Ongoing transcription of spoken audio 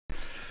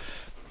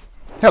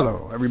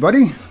Hello,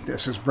 everybody.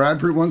 This is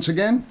Bradford once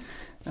again,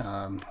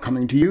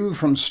 coming to you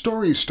from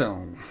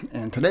StoryStone.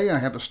 And today I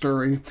have a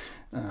story,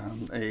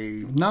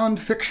 a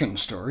non-fiction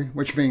story,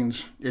 which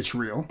means it's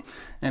real,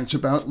 and it's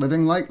about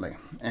living lightly.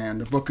 And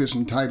the book is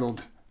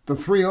entitled The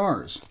 3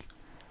 R's: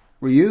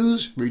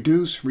 Reuse,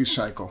 Reduce,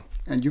 Recycle.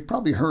 And you've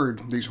probably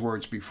heard these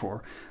words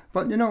before,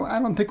 but I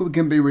don't think we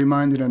can be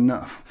reminded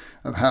enough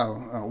of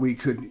how we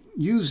could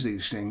use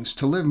these things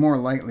to live more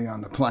lightly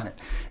on the planet.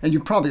 And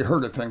you've probably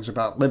heard of things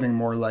about living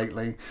more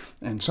lightly,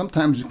 and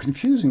sometimes it's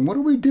confusing. What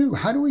do we do?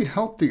 How do we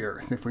help the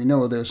Earth if we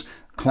know there's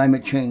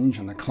climate change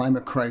and the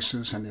climate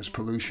crisis and there's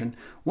pollution?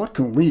 What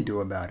can we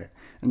do about it?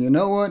 And you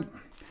know what?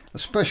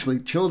 Especially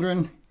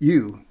children,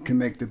 you can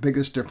make the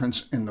biggest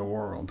difference in the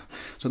world.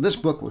 So this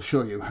book will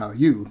show you how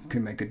you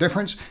can make a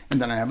difference. And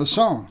then I have a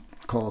song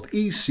called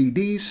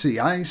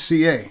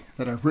ECDCICA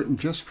that I've written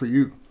just for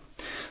you.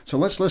 So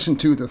let's listen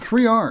to the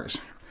 3 R's: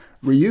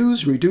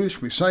 Reuse, Reduce,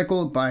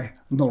 Recycle by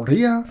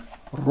Noria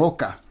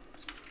Roca.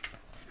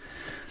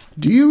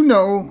 Do you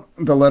know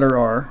the letter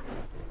R?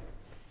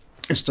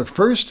 It's the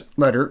first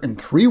letter in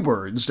 3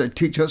 words that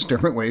teach us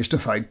different ways to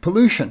fight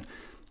pollution.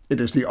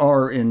 It is the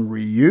R in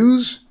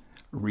reuse,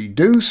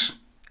 reduce,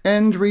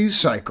 and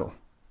recycle.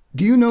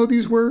 Do you know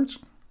these words?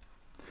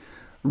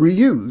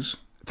 Reuse,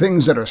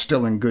 things that are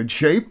still in good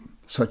shape,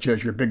 such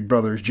as your big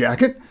brother's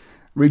jacket.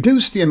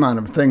 Reduce the amount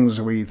of things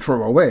we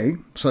throw away,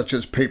 such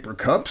as paper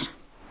cups.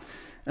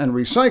 And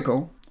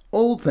recycle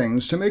old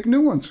things to make new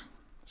ones,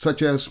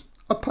 such as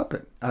a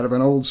puppet out of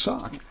an old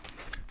sock.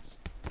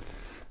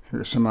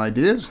 Here's some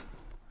ideas.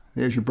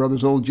 There's your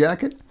brother's old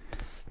jacket.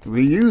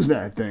 Reuse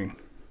that thing.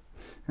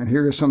 And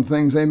here are some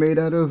things they made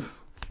out of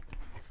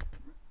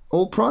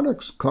old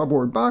products: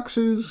 cardboard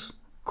boxes,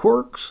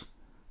 corks,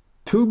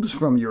 tubes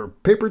from your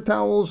paper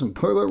towels and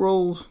toilet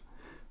rolls,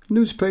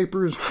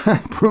 newspapers,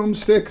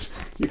 broomsticks.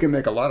 You can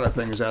make a lot of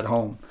things at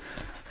home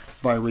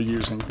by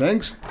reusing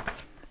things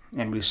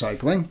and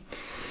recycling.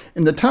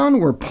 In the town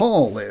where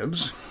Paul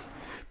lives,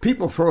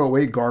 people throw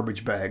away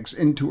garbage bags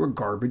into a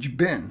garbage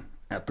bin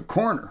at the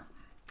corner.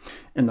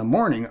 In the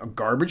morning, a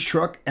garbage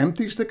truck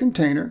empties the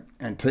container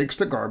and takes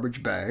the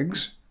garbage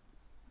bags,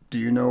 do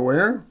you know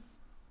where?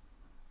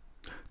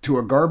 To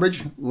a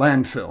garbage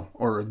landfill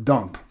or a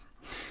dump,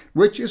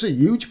 which is a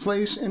huge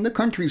place in the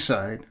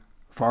countryside,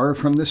 far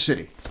from the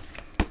city.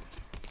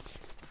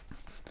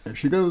 There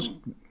she goes,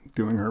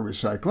 doing her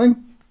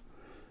recycling.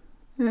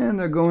 And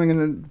they're going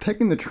and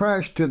taking the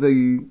trash to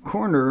the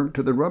corner,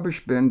 to the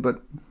rubbish bin,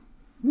 but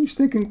he's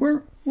thinking,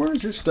 where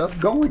is this stuff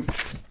going?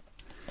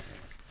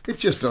 It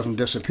just doesn't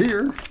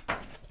disappear. It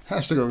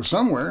has to go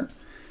somewhere.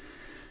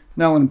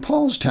 Now in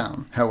Paul's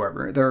town,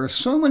 however, there are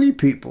so many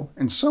people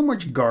and so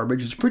much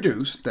garbage is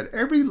produced that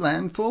every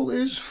landfill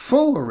is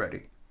full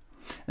already.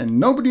 And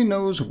nobody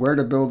knows where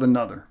to build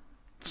another.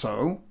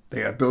 So they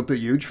have built a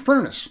huge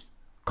furnace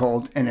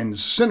called an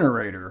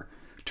incinerator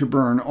to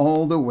burn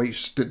all the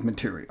wasted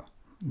material.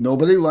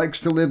 Nobody likes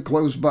to live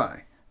close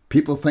by.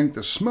 People think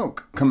the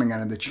smoke coming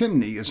out of the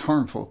chimney is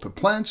harmful to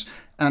plants,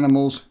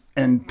 animals,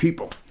 and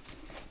people.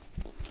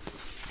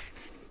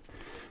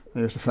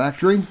 There's the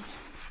factory.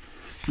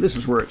 This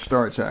is where it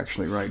starts,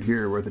 actually, right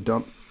here, where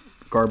the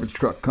garbage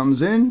truck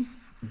comes in,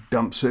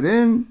 dumps it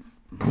in,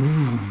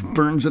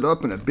 burns it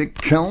up in a big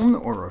kiln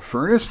or a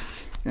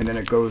furnace, and then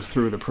it goes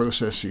through the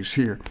processes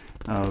here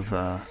of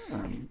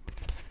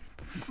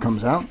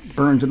comes out,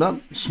 burns it up,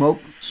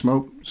 smoke,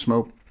 smoke,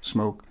 smoke,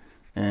 smoke,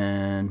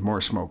 and more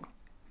smoke.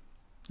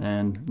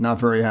 And not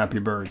very happy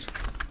birds.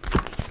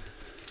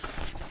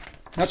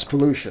 That's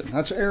pollution.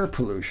 That's air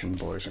pollution,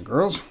 boys and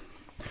girls.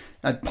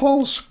 At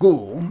Paul's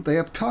school, they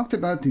have talked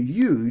about the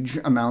huge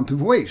amount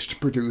of waste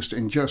produced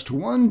in just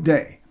one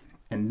day.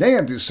 And they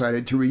have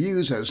decided to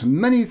reuse as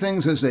many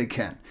things as they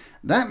can.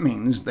 That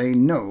means they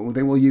know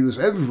they will use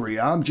every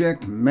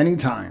object many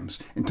times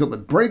until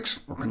it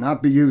breaks or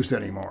cannot be used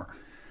anymore.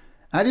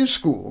 At his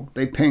school,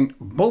 they paint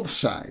both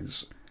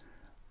sides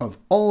of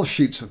all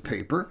sheets of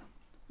paper,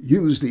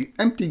 use the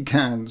empty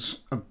cans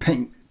of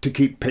paint to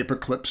keep paper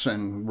clips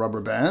and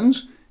rubber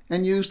bands,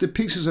 and use the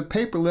pieces of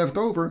paper left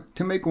over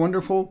to make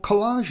wonderful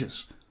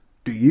collages.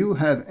 Do you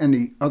have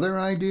any other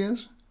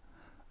ideas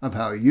of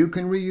how you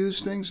can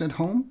reuse things at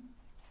home?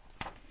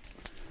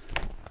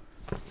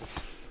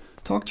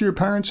 Talk to your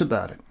parents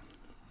about it.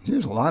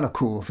 Here's a lot of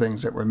cool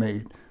things that were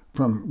made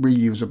from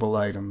reusable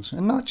items.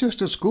 And not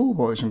just at school,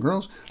 boys and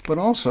girls, but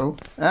also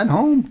at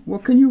home.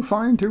 What can you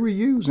find to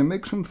reuse and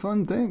make some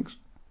fun things?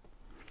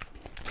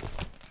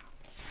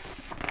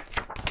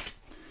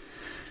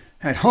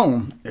 At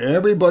home,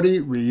 everybody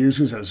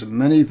reuses as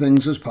many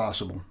things as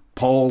possible.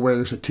 Paul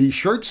wears the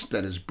t-shirts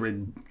that his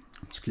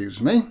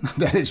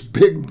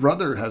big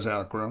brother has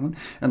outgrown,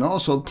 and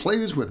also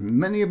plays with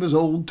many of his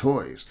old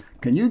toys.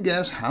 Can you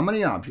guess how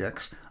many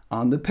objects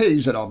on the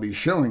page that I'll be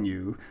showing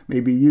you may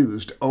be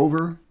used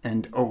over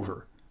and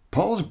over?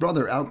 Paul's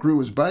brother outgrew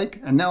his bike,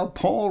 and now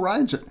Paul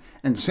rides it.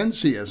 And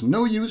since he has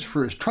no use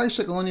for his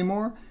tricycle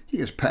anymore, he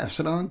has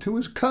passed it on to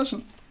his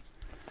cousin.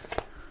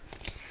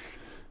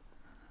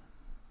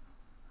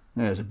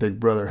 There's a big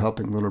brother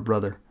helping little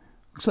brother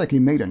Looks like he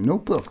made a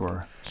notebook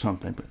or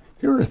something. But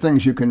here are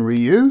things you can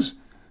reuse.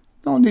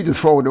 Don't need to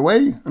throw it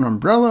away. An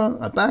umbrella,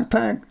 a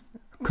backpack,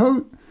 a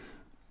coat,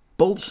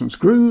 bolts and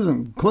screws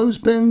and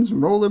clothespins,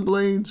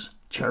 rollerblades,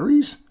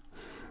 cherries.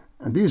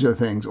 And these are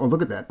things, oh,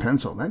 look at that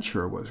pencil. That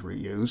sure was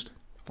reused.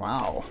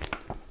 Wow.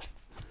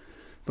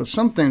 But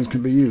some things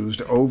can be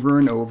used over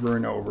and over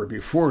and over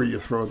before you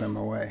throw them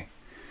away.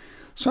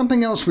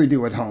 Something else we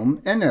do at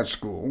home and at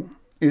school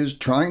is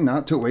trying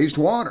not to waste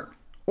water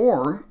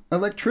or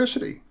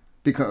electricity,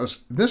 because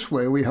this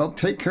way we help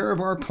take care of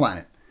our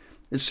planet.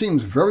 It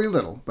seems very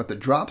little, but the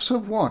drops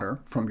of water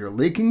from your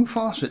leaking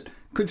faucet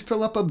could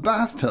fill up a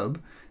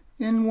bathtub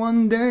in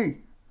one day.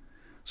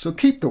 So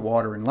keep the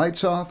water and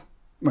lights off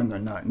when they're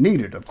not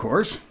needed, of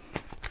course.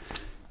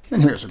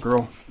 And here's a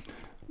girl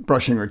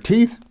brushing her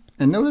teeth,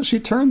 and notice she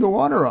turned the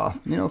water off.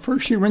 You know,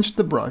 first she rinsed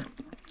the brush,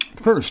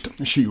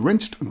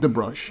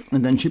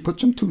 and then she put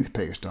some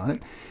toothpaste on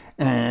it,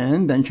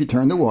 and then she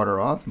turned the water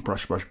off,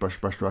 brush, brush, brush,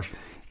 brush, brush.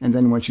 And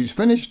then when she's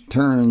finished,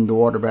 turn the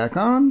water back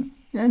on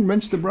and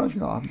rinse the brush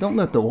off. Don't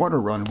let the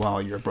water run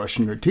while you're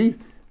brushing your teeth.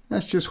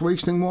 That's just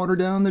wasting water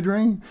down the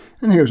drain.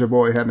 And here's a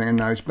boy having a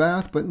nice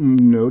bath, but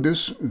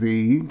notice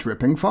the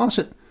dripping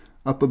faucet.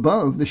 Up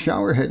above, the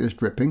shower head is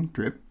dripping,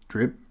 drip,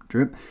 drip,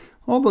 drip.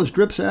 All those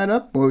drips add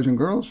up, boys and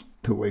girls,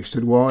 to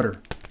wasted water.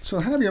 So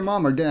have your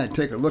mom or dad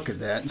take a look at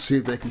that and see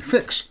if they can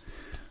fix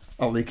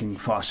a leaking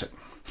faucet.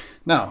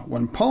 Now,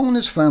 when Paul and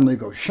his family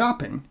go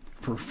shopping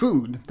for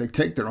food, they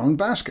take their own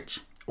baskets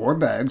or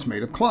bags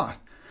made of cloth.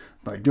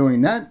 By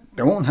doing that,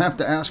 they won't have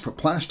to ask for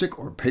plastic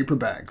or paper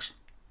bags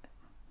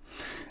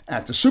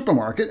at the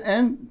supermarket,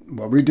 and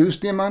will reduce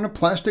the amount of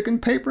plastic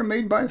and paper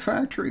made by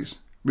factories.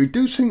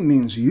 Reducing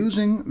means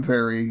using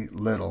very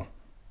little,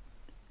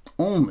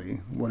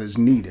 only what is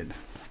needed.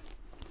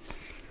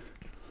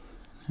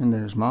 And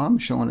there's Mom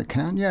showing a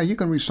can. Yeah, you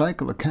can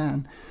recycle a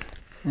can.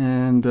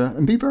 And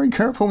be very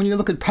careful when you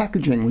look at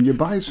packaging. When you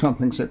buy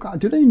something, say, God,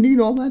 do they need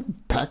all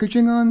that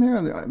packaging on there?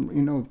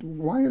 You know,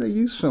 why do they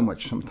use so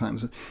much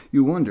sometimes?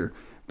 You wonder.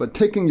 But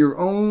taking your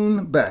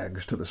own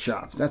bags to the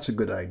shops, that's a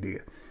good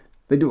idea.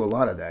 They do a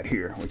lot of that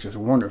here, which is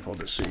wonderful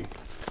to see.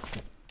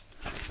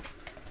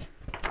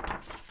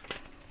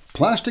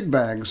 Plastic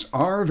bags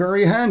are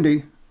very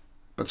handy,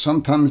 but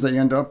sometimes they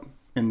end up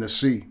in the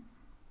sea,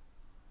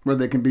 where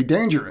they can be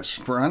dangerous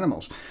for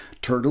animals.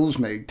 Turtles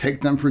may take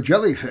them for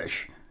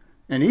jellyfish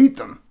and eat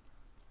them,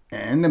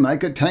 and they might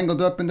get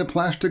tangled up in the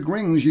plastic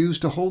rings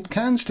used to hold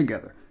cans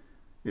together.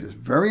 It is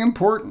very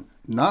important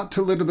not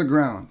to litter the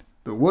ground,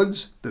 the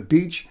woods, the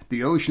beach,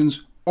 the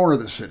oceans, or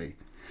the city.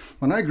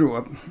 When I grew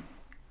up,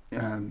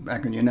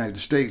 back in the United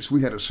States,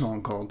 we had a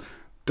song called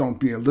Don't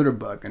Be a Litter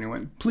Bug, and it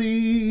went,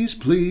 please,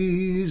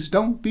 please,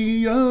 don't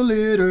be a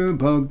litter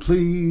bug,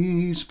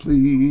 please,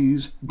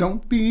 please,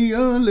 don't be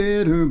a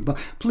litter bug,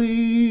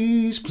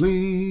 please,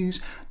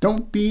 please,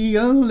 don't be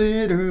a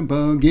litter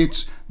bug,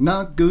 it's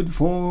not good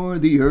for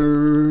the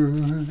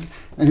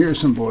earth. And here's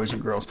some boys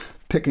and girls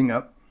picking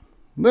up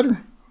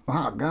litter.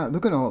 Wow, God,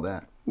 look at all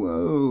that.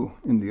 Whoa,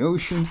 in the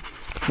ocean,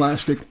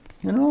 plastic,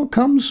 and it all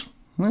comes,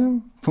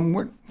 well,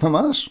 from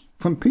us,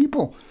 from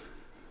people.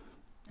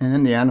 And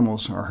then the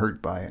animals are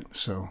hurt by it.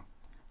 So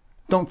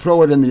don't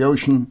throw it in the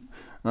ocean.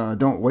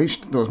 Don't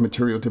waste those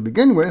materials to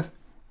begin with.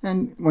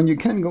 And when you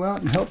can, go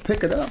out and help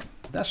pick it up.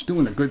 That's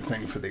doing a good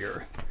thing for the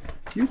earth.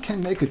 You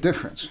can make a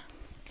difference.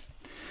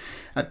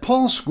 At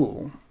Paul's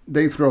school,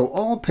 they throw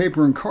all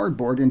paper and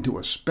cardboard into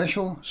a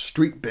special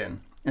street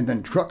bin. And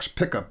then trucks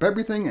pick up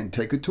everything and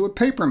take it to a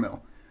paper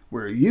mill,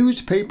 where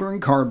used paper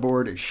and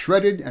cardboard is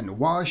shredded and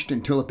washed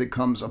until it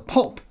becomes a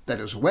pulp that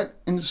is wet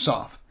and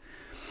soft.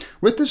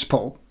 With this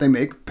pulp, they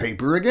make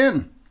paper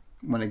again.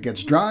 When it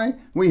gets dry,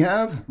 we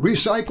have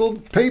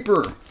recycled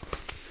paper.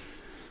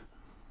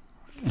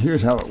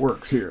 Here's how it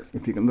works here.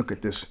 If you can look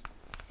at this,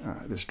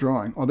 this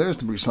drawing. Oh, there's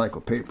the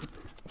recycled paper.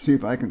 Let's see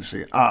if I can see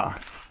it.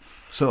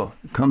 So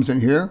it comes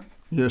in here.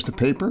 Here's the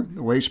paper,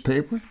 the waste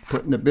paper,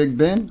 put in the big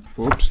bin.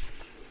 Oops.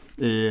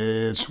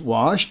 It's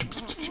washed.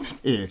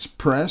 It's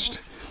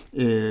pressed.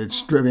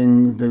 It's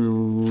driven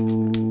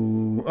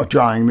through a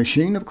drying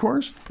machine, of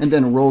course, and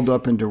then rolled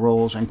up into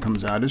rolls and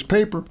comes out as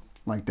paper,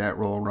 like that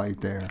roll right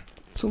there.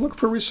 So look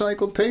for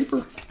recycled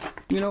paper,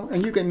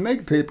 and you can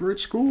make paper at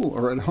school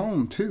or at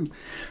home, too.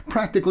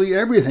 Practically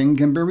everything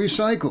can be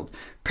recycled.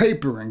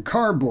 Paper and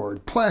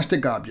cardboard,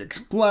 plastic objects,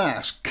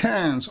 glass,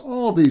 cans,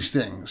 all these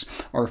things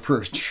are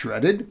first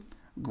shredded,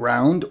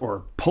 ground,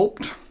 or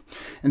pulped.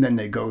 And then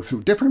they go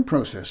through different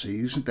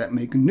processes that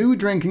make new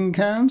drinking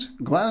cans,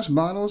 glass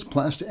bottles,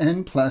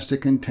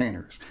 plastic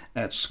containers.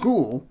 At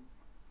school,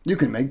 you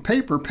can make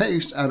paper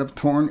paste out of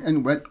torn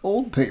and wet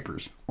old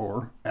papers.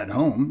 Or at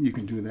home, you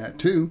can do that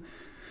too.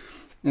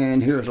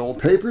 And here's old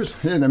papers.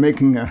 Here they're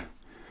making a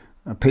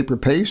paper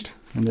paste.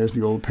 And there's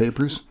the old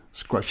papers,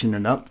 scrunching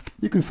it up.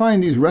 You can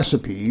find these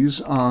recipes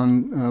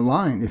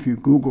online if you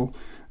Google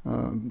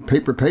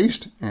paper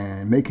paste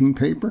and making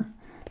paper.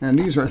 And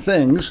these are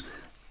things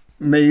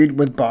made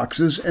with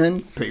boxes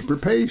and paper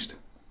paste.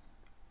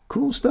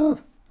 Cool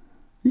stuff.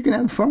 You can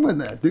have fun with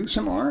that. Do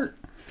some art.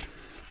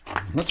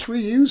 Let's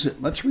reuse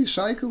it. Let's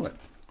recycle it.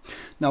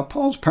 Now,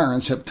 Paul's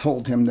parents have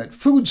told him that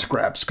food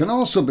scraps can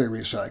also be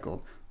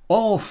recycled.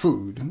 All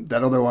food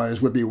that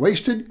otherwise would be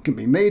wasted can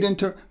be made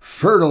into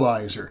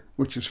fertilizer,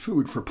 which is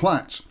food for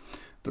plants.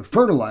 The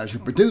fertilizer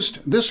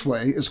produced this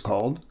way is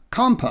called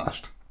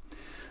compost.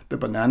 The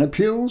banana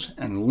peels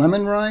and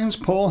lemon rinds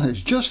Paul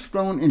has just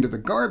thrown into the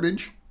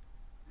garbage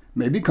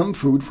may become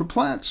food for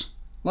plants,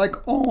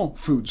 like all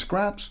food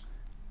scraps.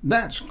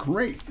 That's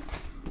great.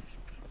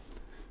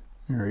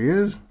 There he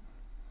is.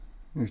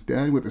 There's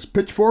Dad with his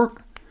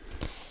pitchfork.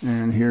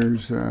 And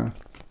here's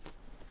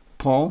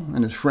Paul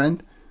and his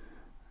friend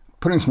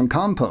putting some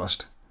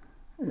compost.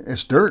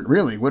 It's dirt,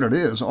 really, what it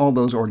is. All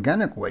those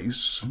organic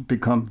wastes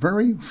become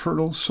very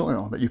fertile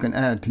soil that you can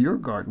add to your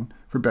garden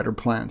for better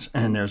plants.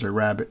 And there's a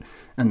rabbit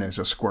and there's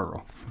a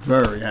squirrel.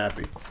 Very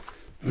happy.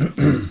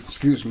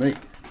 Excuse me.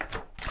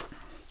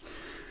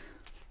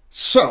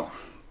 So,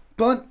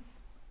 but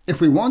if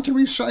we want to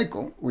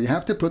recycle, we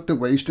have to put the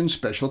waste in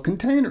special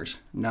containers.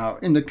 Now,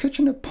 in the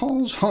kitchen at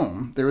Paul's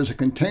home, there is a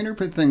container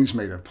for things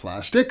made of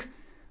plastic,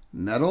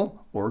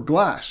 metal, or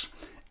glass,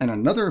 and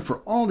another for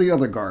all the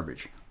other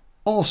garbage.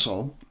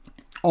 Also,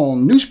 all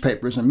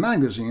newspapers and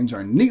magazines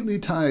are neatly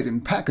tied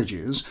in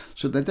packages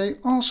so that they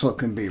also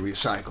can be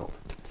recycled.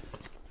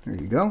 There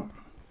you go.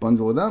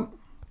 Bundle it up.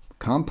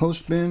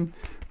 Compost bin,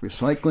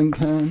 recycling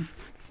can,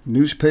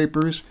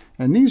 newspapers,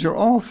 and these are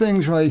all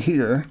things right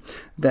here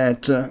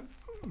that,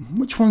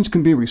 which ones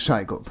can be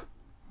recycled?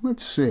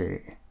 Let's see.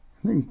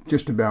 I think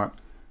just about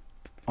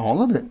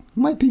all of it.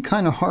 Might be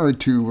kind of hard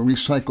to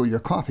recycle your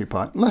coffee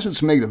pot, unless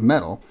it's made of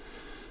metal.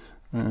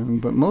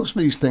 But most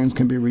of these things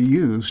can be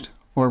reused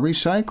or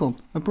recycled.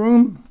 A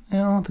broom,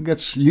 if it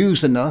gets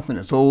used enough and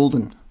it's old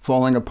and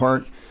falling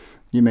apart,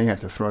 you may have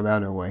to throw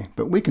that away.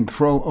 But we can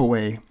throw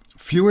away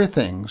fewer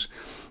things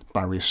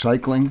by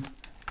recycling,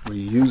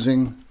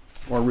 reusing,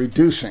 or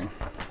reducing.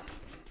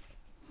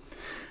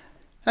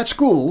 At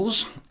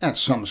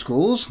some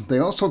schools, they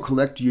also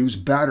collect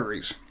used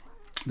batteries.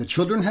 The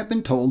children have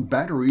been told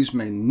batteries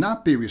may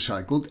not be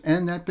recycled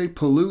and that they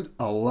pollute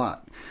a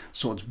lot.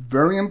 So it's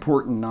very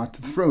important not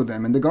to throw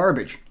them in the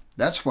garbage.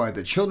 That's why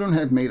the children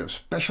have made a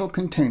special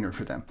container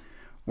for them.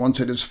 Once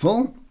it is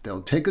full,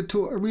 they'll take it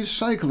to a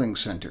recycling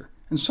center.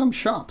 And some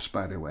shops,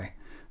 by the way,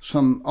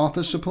 some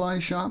office supply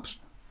shops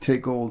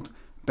take old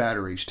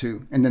batteries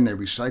too, and then they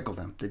recycle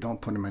them. They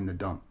don't put them in the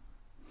dump.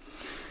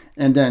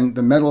 And then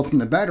the metal from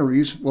the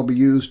batteries will be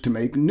used to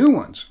make new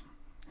ones.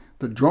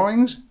 The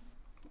drawings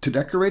to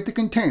decorate the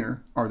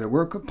container are the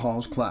work of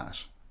Paul's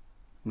class.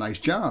 Nice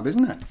job,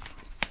 isn't it?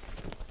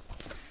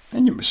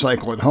 And you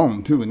recycle at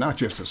home too, not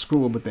just at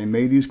school, but they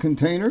made these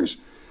containers.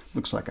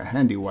 Looks like a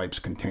handy wipes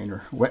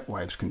container, wet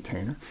wipes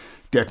container.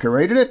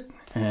 Decorated it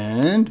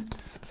and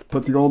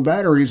put the old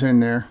batteries in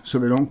there so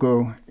they don't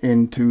go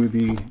into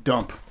the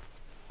dump,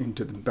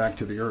 back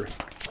to the earth.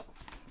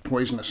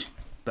 Poisonous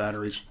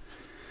batteries.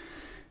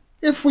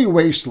 If we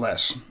waste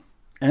less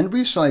and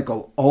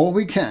recycle all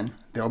we can,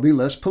 there'll be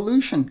less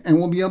pollution and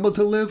we'll be able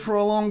to live for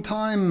a long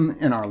time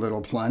in our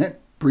little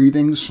planet,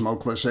 breathing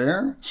smokeless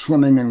air,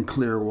 swimming in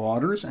clear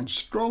waters, and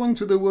strolling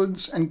through the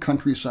woods and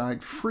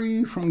countryside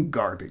free from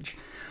garbage.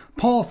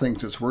 Paul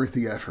thinks it's worth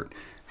the effort.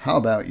 How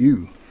about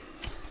you?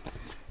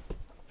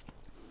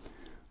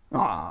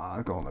 Look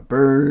at all the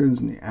birds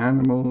and the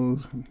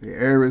animals. The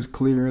air is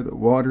clear, the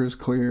water is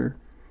clear.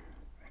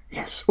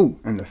 Yes,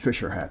 and the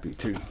fish are happy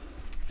too.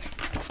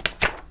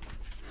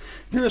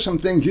 Here are some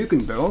things you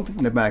can build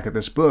in the back of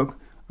this book.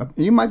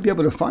 You might be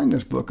able to find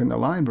this book in the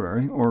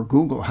library or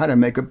Google how to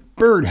make a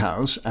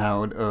birdhouse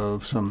out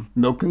of some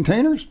milk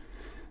containers.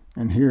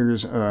 And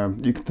here's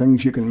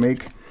things you can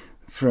make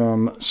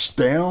from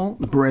stale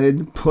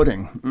bread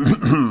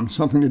pudding.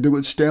 Something to do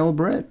with stale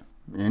bread.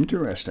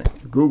 Interesting.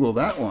 Google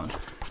that one.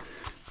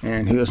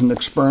 And here's an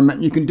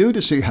experiment you can do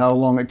to see how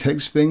long it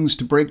takes things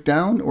to break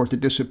down or to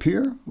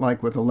disappear,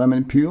 like with a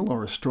lemon peel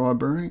or a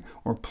strawberry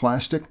or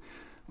plastic.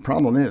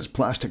 Problem is,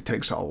 plastic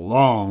takes a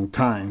long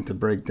time to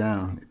break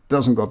down. It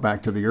doesn't go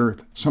back to the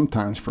earth,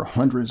 sometimes for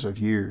hundreds of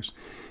years.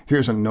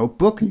 Here's a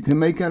notebook you can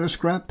make out of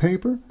scrap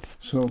paper.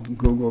 So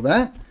Google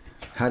that,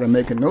 how to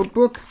make a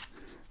notebook.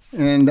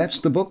 And that's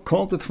the book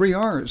called The 3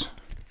 R's.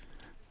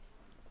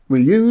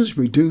 Reuse,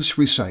 reduce,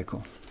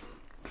 recycle.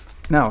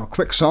 Now, a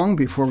quick song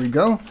before we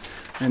go.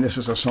 And this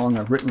is a song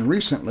I've written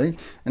recently,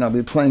 and I'll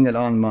be playing it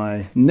on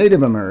my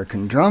Native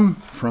American drum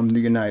from the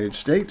United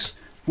States.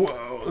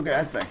 Whoa, look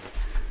at that thing.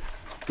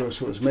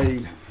 This was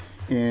made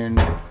in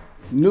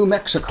New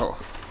Mexico.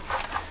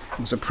 It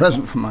was a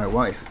present from my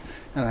wife.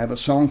 And I have a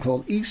song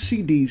called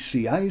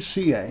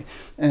ECDCICA.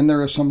 And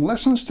there are some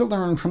lessons to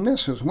learn from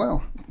this as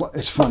well.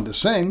 It's fun to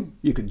sing.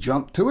 You can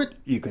jump to it.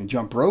 You can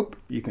jump rope.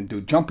 You can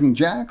do jumping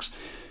jacks.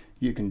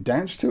 You can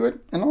dance to it.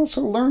 And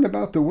also learn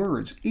about the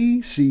words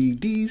ECDCICA.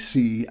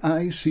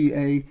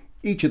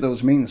 Each of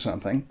those means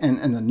something. And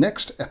in the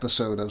next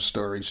episode of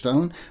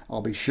StoryStone,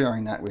 I'll be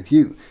sharing that with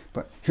you.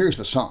 But here's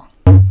the song.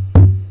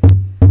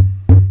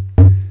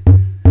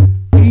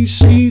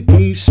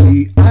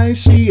 ECDCICA,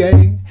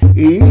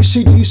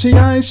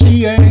 ECDCICA,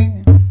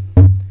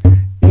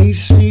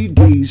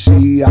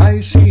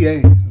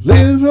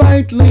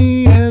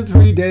 lightly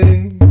every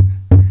day.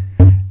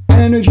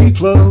 Energy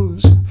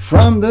flows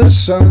from the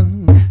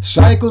sun,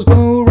 cycles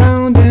go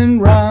round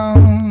and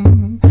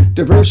round.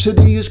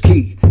 Diversity is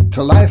key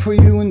to life for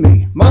you and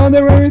me.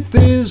 Mother Earth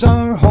is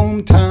our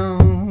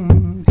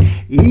hometown.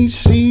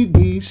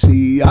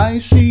 ECDCICA,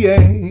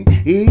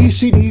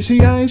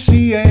 ECDCICA,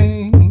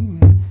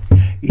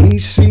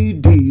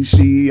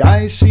 ECDCICA.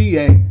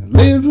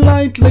 Live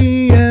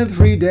lightly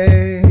every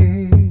day.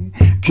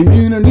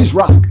 Communities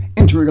rock,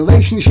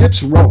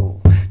 interrelationships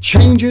roll.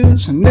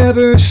 Changes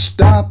never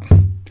stop.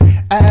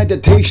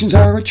 Adaptations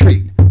are a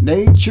treat.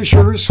 Nature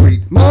sure is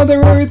sweet.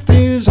 Mother Earth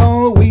is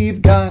all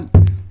we've got.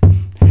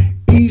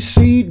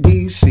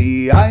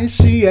 ECDCICA,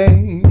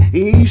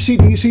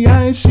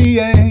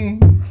 ECDCICA,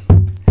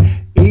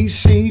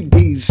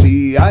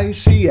 ECDCICA.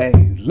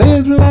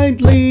 Live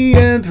lightly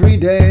every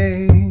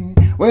day.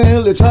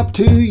 Well, it's up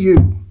to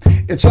you,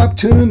 it's up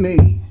to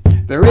me.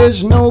 There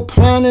is no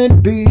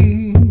planet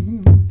B.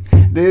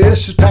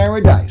 This is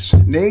paradise,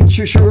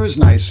 nature sure is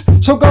nice,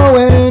 so go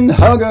and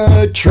hug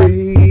a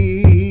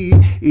tree.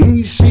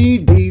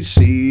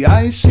 ECDCICA,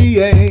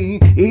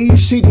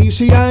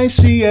 ECDCICA,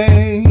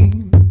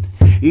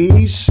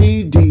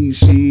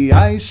 ECDCICA.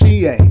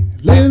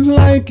 Live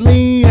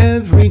lightly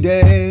every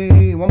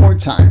day. One more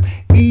time.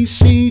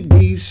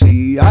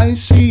 ECDCICA,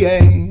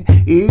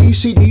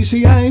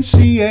 ECDCICA,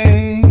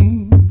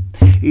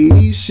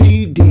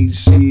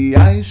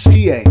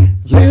 ECDCICA.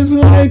 Live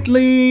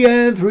lightly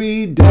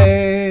every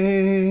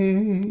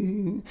day.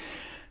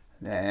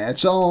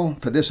 That's all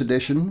for this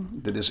edition,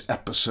 this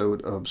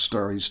episode of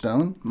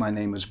StoryStone. My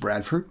name is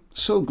Bradford.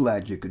 So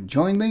glad you could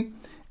join me.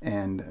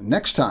 And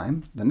next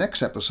time, the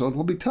next episode,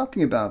 we'll be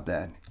talking about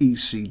that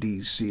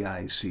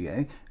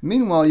ECDCICA.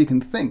 Meanwhile, you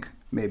can think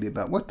maybe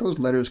about what those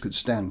letters could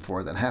stand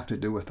for that have to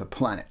do with the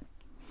planet.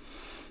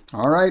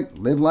 All right,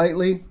 live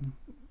lightly,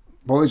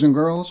 boys and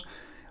girls,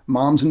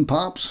 moms and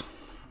pops,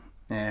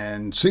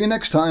 and see you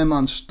next time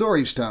on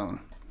StoryStone.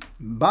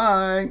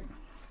 Bye.